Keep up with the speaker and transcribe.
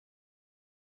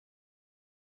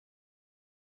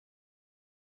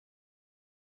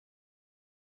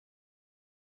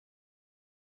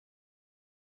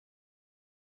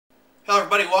Hello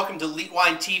everybody, welcome to Elite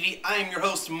Wine TV. I am your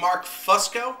host Mark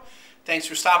Fusco. Thanks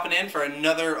for stopping in for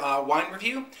another wine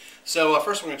review. So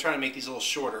first we're going to try to make these a little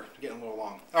shorter, getting a little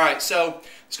long. Alright, so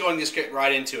let's go and just get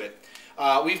right into it.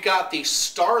 We've got the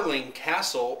Starling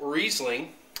Castle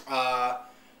Riesling. It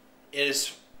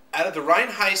is out of the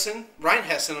Rheinhessen,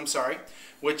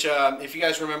 which if you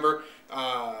guys remember,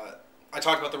 I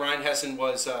talked about the Rheinhessen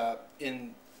was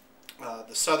in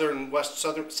the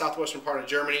southwestern part of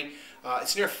Germany.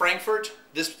 It's near Frankfurt.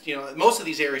 Most of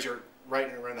these areas are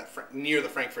right around that near the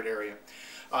Frankfurt area.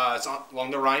 It's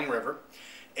along the Rhine River,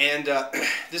 and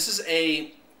this is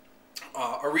a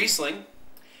Riesling,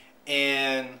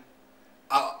 and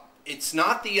it's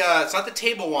not the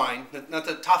table wine, not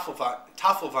the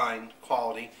Tafelwein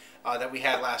quality that we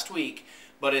had last week,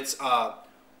 but it's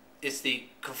the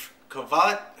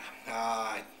Kovat.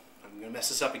 I'm gonna mess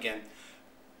this up again.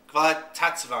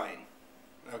 Qualitätswein,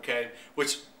 okay,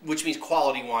 which means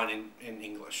quality wine in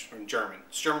English or in German.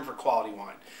 It's German for quality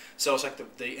wine. So it's like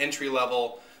the entry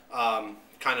level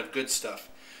kind of good stuff.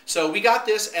 So we got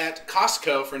this at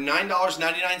Costco for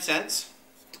 $9.99,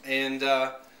 and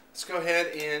let's go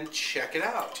ahead and check it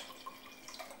out.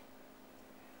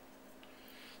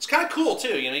 It's kind of cool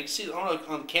too. You can see, I don't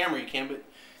know on camera you can, but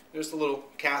there's the little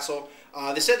castle.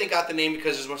 They said they got the name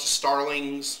because there's a bunch of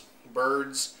starlings,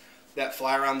 birds that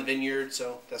fly around the vineyard,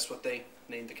 so that's what they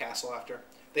named the castle after.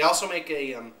 They also make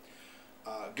a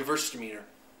Gewürztraminer.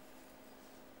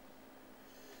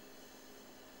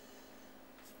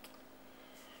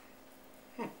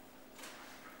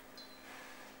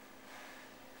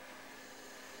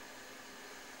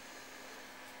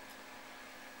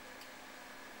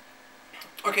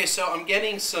 Okay, so I'm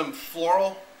getting some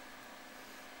floral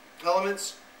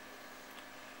elements,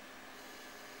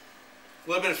 a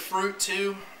little bit of fruit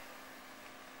too.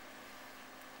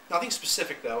 Nothing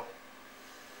specific though.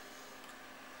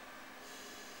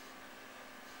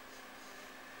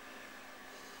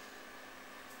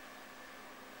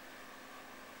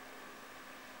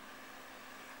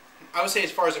 I would say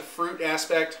as far as a fruit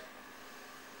aspect,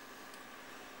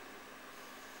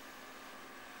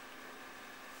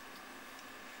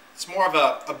 it's more of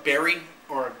a berry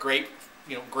or a grape,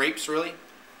 grapes really.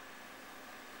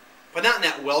 But not in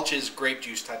that Welch's grape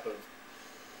juice type of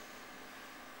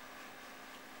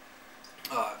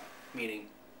meaning.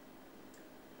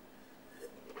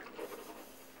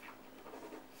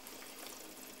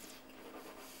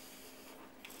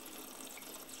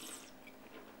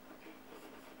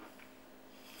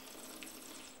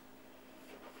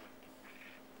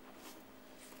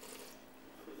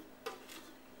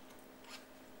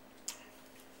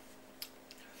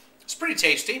 It's pretty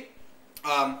tasty.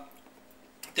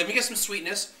 Then we get some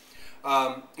sweetness.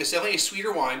 It's definitely a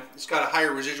sweeter wine. It's got a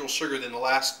higher residual sugar than the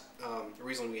last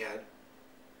Riesling we had.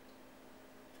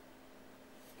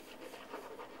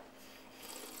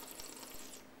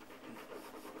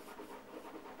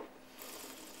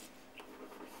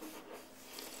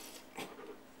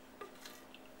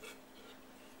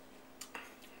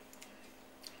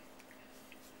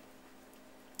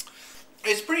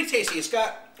 It's pretty tasty. It's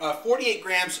got 48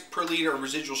 grams per liter of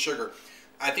residual sugar.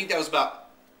 I think that was about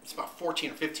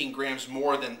 14 or 15 grams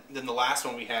more than the last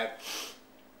one we had.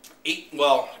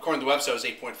 Well, according to the website, it was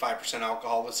 8.5%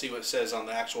 alcohol. Let's see what it says on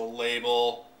the actual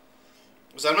label.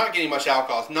 Because I'm not getting much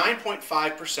alcohol. It's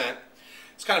 9.5%.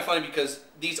 It's kind of funny because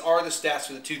these are the stats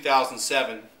for the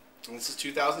 2007. And this is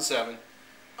 2007.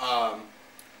 I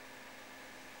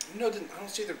don't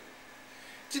see it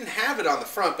didn't have it on the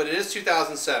front, but it is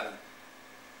 2007.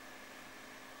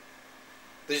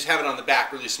 They just have it on the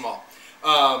back really small.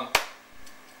 And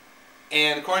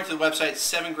according to the website,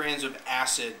 7 grams of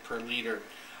acid per liter.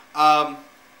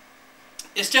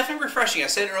 It's definitely refreshing. I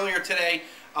said earlier today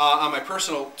on my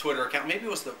personal Twitter account, maybe it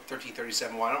was the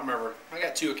 1337 one, I don't remember. I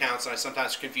got 2 accounts and I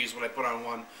sometimes confuse what I put on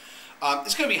one.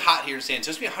 It's going to be hot here in San Antonio.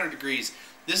 It's going to be 100 degrees.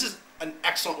 This is an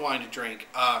excellent wine to drink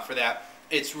for that.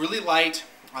 It's really light.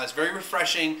 It's very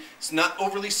refreshing. It's not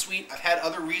overly sweet. I've had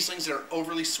other Rieslings that are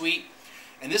overly sweet,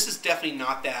 and this is definitely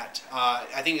not that.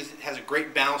 I think it has a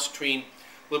great balance between a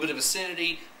little bit of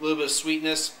acidity, a little bit of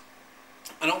sweetness.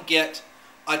 I don't get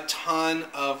a ton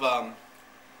of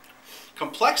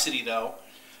complexity though,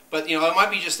 but it might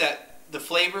be just that the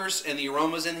flavors and the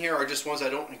aromas in here are just ones I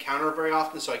don't encounter very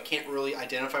often, so I can't really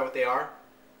identify what they are.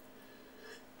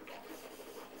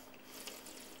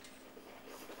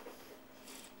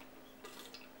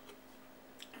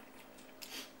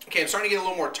 Okay, I'm starting to get a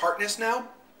little more tartness now.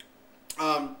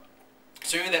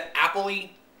 So maybe that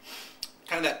appley,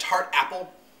 kind of that tart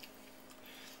apple,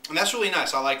 and that's really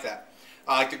nice. I like that.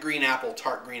 I like the green apple,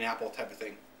 tart green apple type of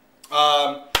thing.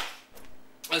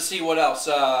 Let's see what else.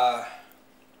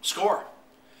 Score.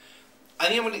 I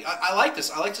think I like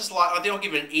this. I like this a lot. I think I'll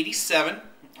give it an 87.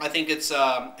 I think it's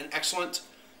an excellent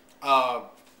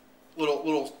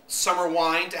little summer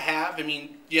wine to have. I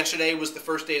mean, yesterday was the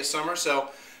first day of summer, so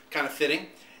kind of fitting.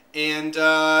 And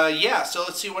yeah, so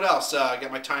let's see what else. I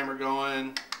got my timer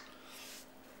going.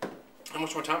 How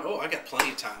much more time? Oh, I got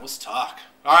plenty of time. Let's talk.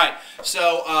 All right.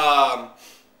 So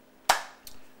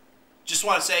just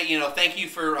want to say, thank you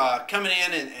for coming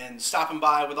in and stopping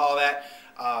by with all that.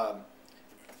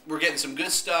 We're getting some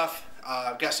good stuff.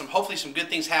 I've got hopefully some good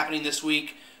things happening this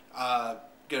week.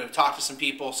 Going to talk to some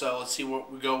people, so let's see where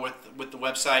we go with the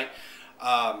website.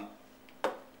 I'm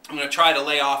going to try to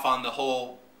lay off on the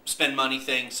whole spend money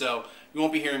thing, so you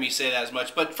won't be hearing me say that as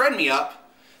much. But friend me up.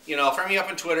 Friend me up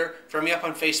on Twitter, friend me up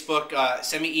on Facebook,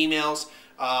 send me emails.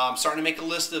 I'm starting to make a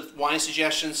list of wine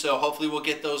suggestions, so hopefully we'll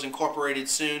get those incorporated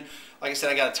soon. Like I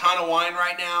said, I got a ton of wine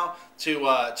right now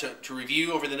to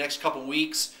review over the next couple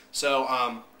weeks, so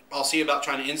I'll see about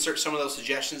trying to insert some of those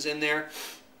suggestions in there.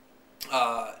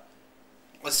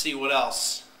 Let's see what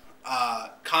else.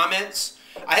 Comments.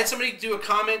 I had somebody do a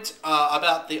comment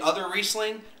about the other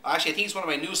Riesling. Actually, I think he's one of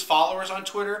my newest followers on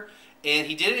Twitter, and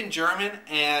he did it in German,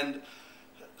 and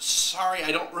sorry,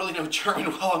 I don't really know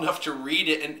German well enough to read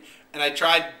it, and I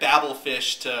tried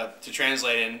Babelfish to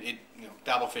translate it, and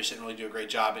Babelfish didn't really do a great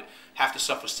job. Half the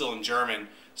stuff was still in German,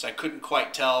 so I couldn't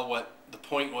quite tell what the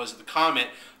point was of the comment.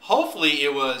 Hopefully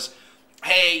it was,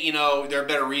 hey, there are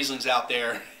better Rieslings out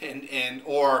there,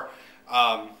 or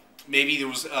maybe it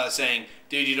was saying,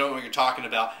 dude, you don't know what you're talking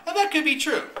about, and that could be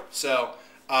true. So,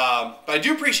 but I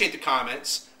do appreciate the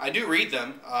comments. I do read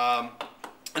them.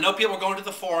 I know people are going to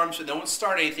the forums, but no one's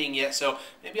started anything yet, so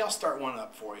maybe I'll start one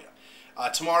up for you.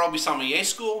 Tomorrow will be sommelier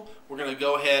school. We're going to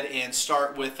go ahead and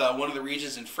start with one of the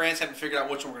regions in France. I haven't figured out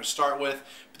which one we're going to start with,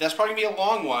 but that's probably going to be a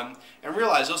long one. And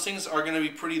realize those things are going to be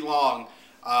pretty long.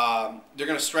 They're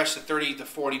going to stretch to 30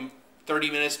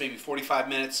 minutes, maybe 45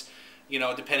 minutes,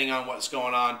 depending on what's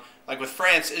going on. Like with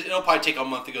France, it'll probably take a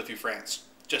month to go through France.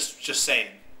 Just saying.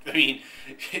 I mean,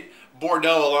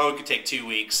 Bordeaux alone could take 2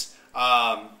 weeks.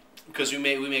 Because we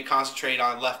may concentrate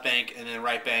on left bank and then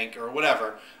right bank or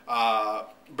whatever.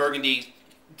 Burgundy,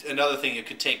 another thing, it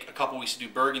could take a couple weeks to do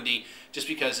Burgundy, just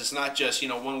because it's not just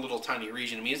one little tiny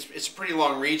region. I mean, it's a pretty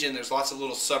long region. There's lots of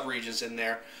little sub-regions in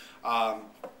there,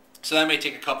 so that may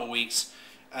take a couple weeks.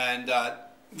 And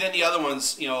then the other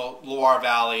ones, Loire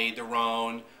Valley, the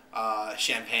Rhone,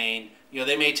 Champagne.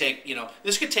 They may take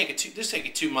this could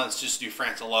take 2 months just to do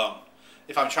France alone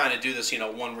if I'm trying to do this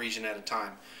one region at a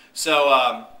time.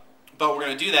 So. But we're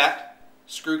going to do that.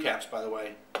 Screw caps, by the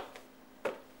way.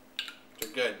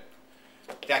 They're good.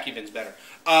 Vacuum's better.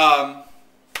 I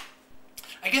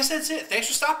guess that's it. Thanks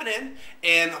for stopping in.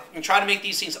 And I'm going to try to make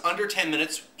these things under 10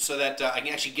 minutes so that I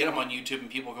can actually get them on YouTube and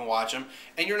people can watch them.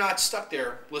 And you're not stuck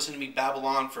there listening to me babble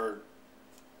on for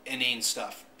inane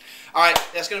stuff. All right,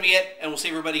 that's going to be it. And we'll see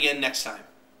everybody again next time.